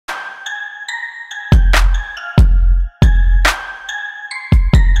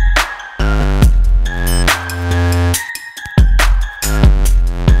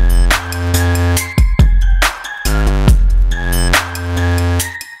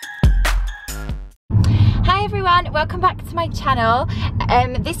welcome back to my channel.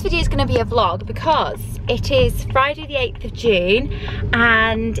 This video is going to be a vlog because it is Friday the 8th of June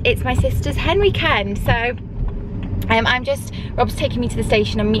and it's my sister's hen weekend. So Rob's taking me to the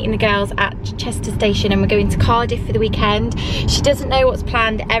station. I'm meeting the girls at Chester Station and we're going to Cardiff for the weekend. She doesn't know what's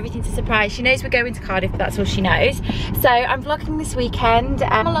planned, everything's a surprise. She knows we're going to Cardiff, but that's all she knows. So I'm vlogging this weekend.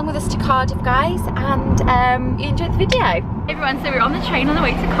 Come along with us to Cardiff, guys, and you enjoy the video. Hey everyone, so we're on the train on the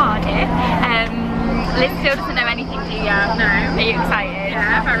way to Cardiff. Liz still doesn't know anything, do you? No. Are you excited?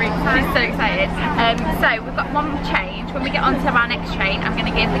 Yeah, very excited. She's so excited. So we've got one change. When we get onto our next train, I'm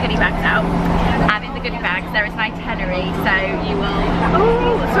going to give the goodie bags out. And in the goodie bags there is an itinerary, so you will...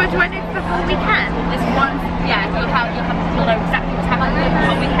 Oh, so do I know for the whole weekend? Just one, yeah, you'll know exactly what's happening for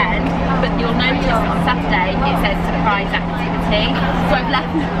the whole weekend, but you'll notice on Saturday it says surprise activity. So I've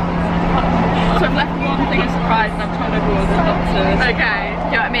left one thing as surprise and I've told everyone not to. Okay.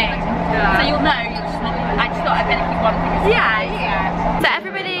 Do you know what I mean? Yeah. So you'll know, I just thought I'd better keep one thing as surprise. Yeah. So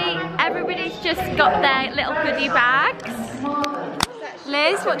everybody's just got their little goodie bags.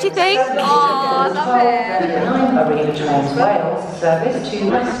 Liz, what do you think? Oh, I love it.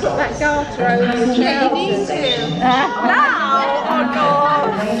 That garter over. Yeah, you need to. Now? Oh god.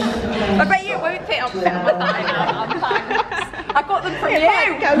 I bet you it won't fit on my thigh. I got them from you.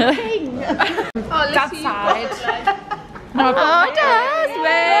 Go king. Oh, Dad's side. No, Daz,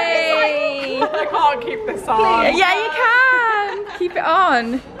 wait. I can't keep this on. Yeah, you can. Keep it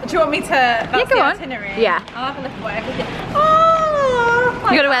on. Do you want me to? That's go the on. itinerary. Yeah. I'll have a look at what everything. Oh.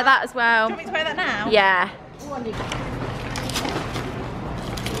 You gotta wear that as well. Do you want me to wear that now? Yeah.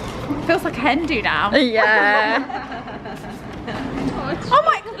 Feels like a hen do now. Yeah. Oh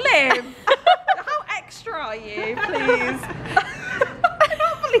my, Liv. How extra are you, please? I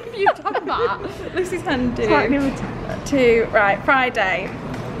can't believe you've done that. Lucy's hen do. Right, Friday.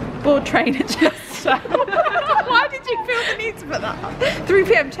 Board train at Chester. Why did you feel the need to put that on? 3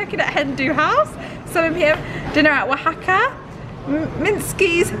 PM check-in at Hen Do house. 7 PM dinner at Oaxaca.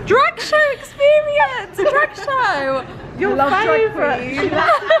 Minsky's drag show experience. Drag show. Your favourite.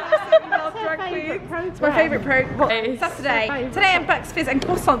 Love drag queens. It's my favourite program. Saturday. 10 AM Bucks Fizz and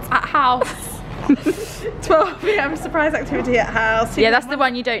croissants at house. 12 PM surprise activity at house. Yeah, that's the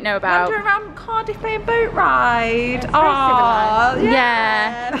one you don't know about. Wander around Cardiff Bay and boat ride. Oh,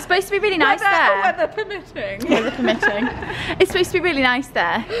 yeah. It's supposed to be really nice there. Weather permitting. Weather permitting. It's supposed to be really nice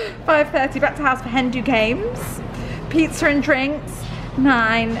there. 5:30 back to house for Hen Do games. Pizza and drinks.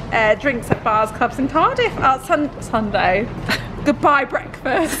 9 drinks at bars, clubs in Cardiff. Sunday. Goodbye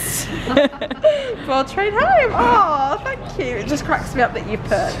breakfast. Well, train home. Oh, thank you. It just cracks me up that you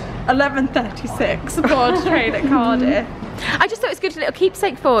put 11:36 board train at Cardiff. I just thought it was a good little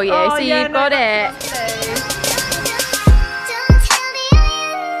keepsake for you, oh, so yeah, you've got it.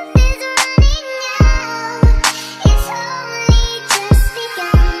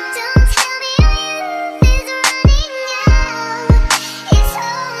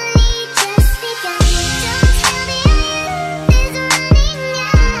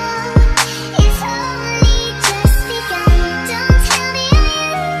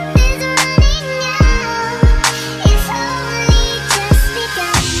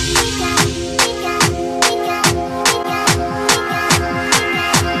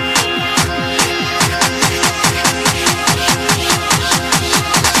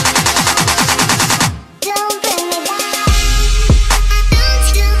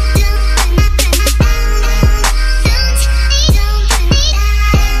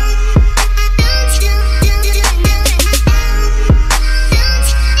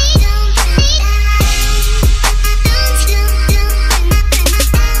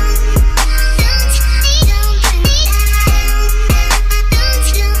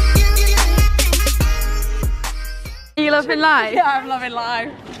 Lovely. Loving life? Yeah, I'm loving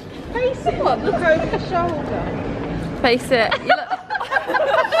life. Face it. Look over the shoulder. Face it. You look...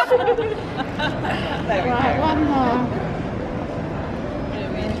 There we go. One more. There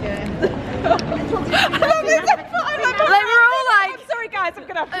we go. I love it. They were all like... I'm sorry guys, I'm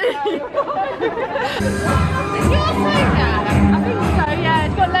gonna have to go. Is yours soda? I think so, yeah.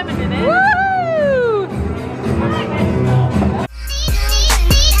 It's got lemon in it. Woo!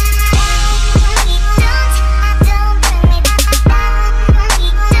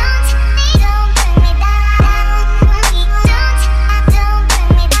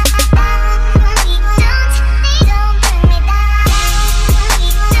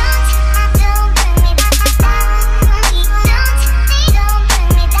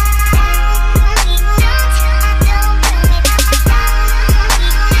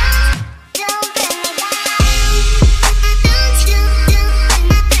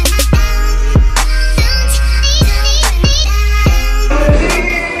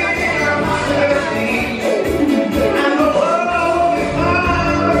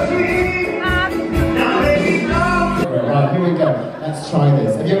 try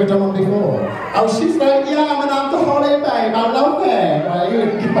this. Have you ever done one before? Oh, she's like, yeah, I'm an alcoholic, babe. I love it. Right, here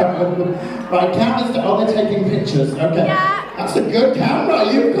we go. Right, cameras. Oh, they're taking pictures. Okay. Yeah. That's a good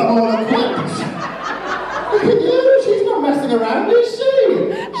camera. You've come all equipped. Look at you. She's not messing around, is she?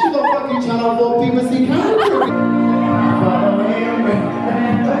 She's got fucking Channel 4 BBC camera.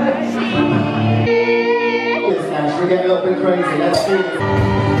 Should we get a little bit crazy? Let's do this.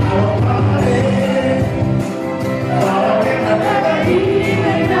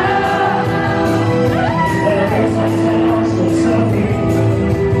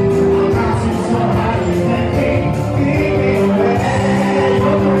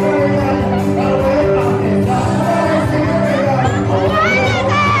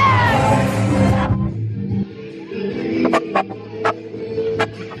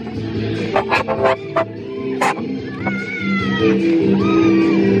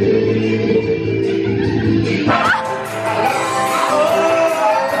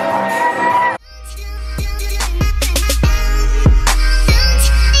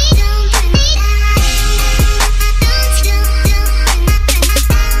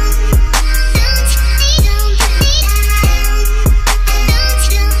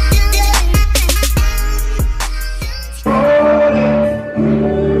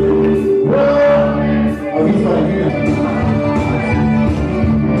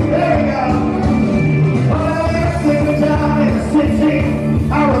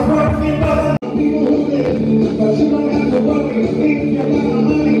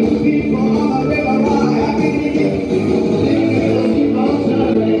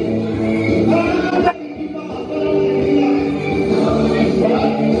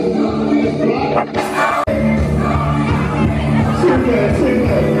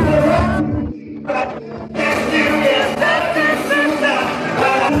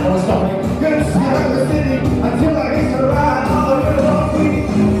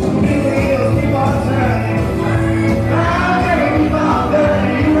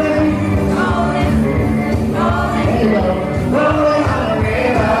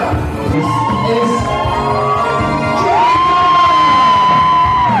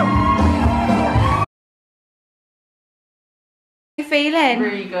 Feeling?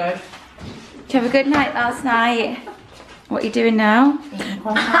 Really good. Did you have a good night last night? What are you doing now?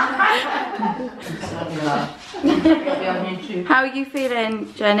 How are you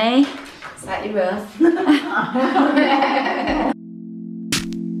feeling, Jenny? Slightly worse.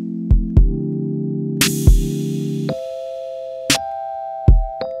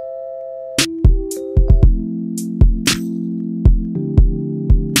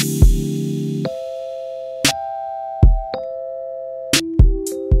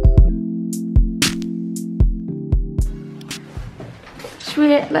 Should we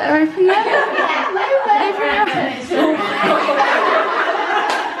let her open them?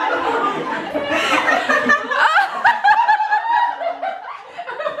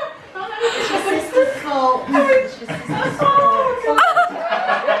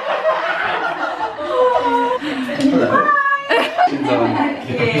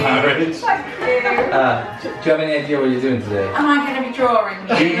 Marriage. Do you have any idea what you're doing today? Am I going to be drawing?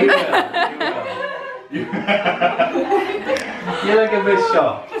 You will. You look a bit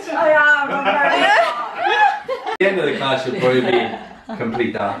shocked. I am. I'm very At the end of the class, you'll probably be a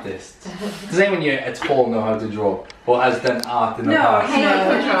complete artist. Does anyone here at all know how to draw, or has done art in the past?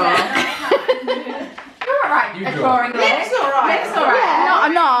 No, draw. You're alright. You draw. Drawing. Lip's alright. Lip's alright. No,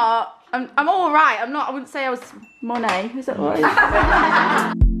 I'm not. I'm all right. I'm not. I wouldn't say I was Monet. Is that what it is?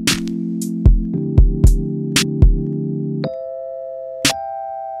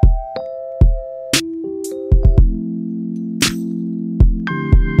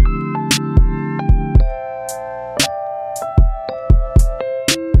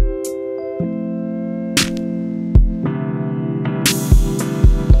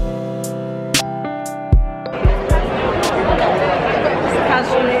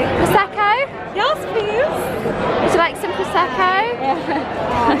 Prosecco? Yes, please. Would you like some Prosecco?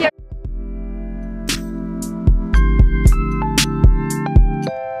 Yeah.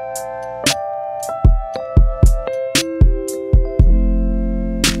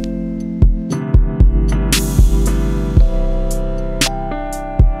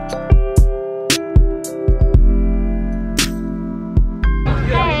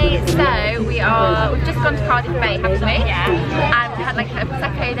 Hey, so we've just gone to Cardiff Bay, haven't we? Yeah. And we had like a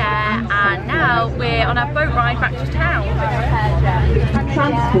Prosecco there, and now we're on our boat ride back to town.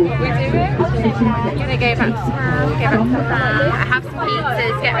 Transport. We're doing? I'm gonna go back to town, have some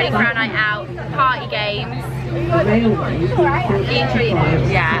pizzas, get ready for our night out, party games.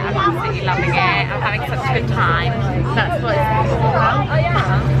 Yeah, I'm absolutely loving it. I'm having such a good time. That's what it's all about.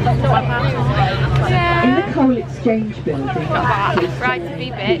 Yeah. In the coal exchange building. Right to be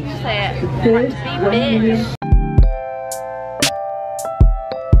bitch, say it. Right to be bitch.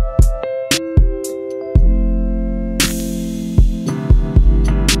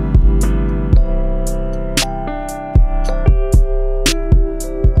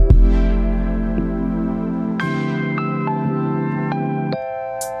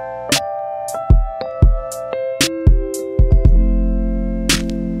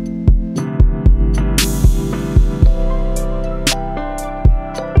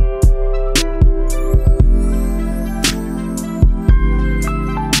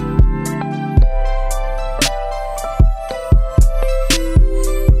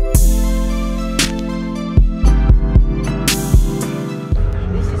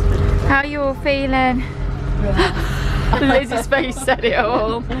 How are you all feeling? Lizzie's face said it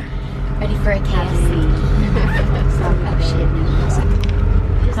all. Ready for a KFC. Oh shit.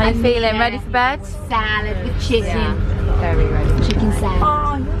 How are you feeling? Ready for bed? Salad with chicken. Yeah, very ready. Chicken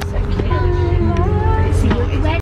salad.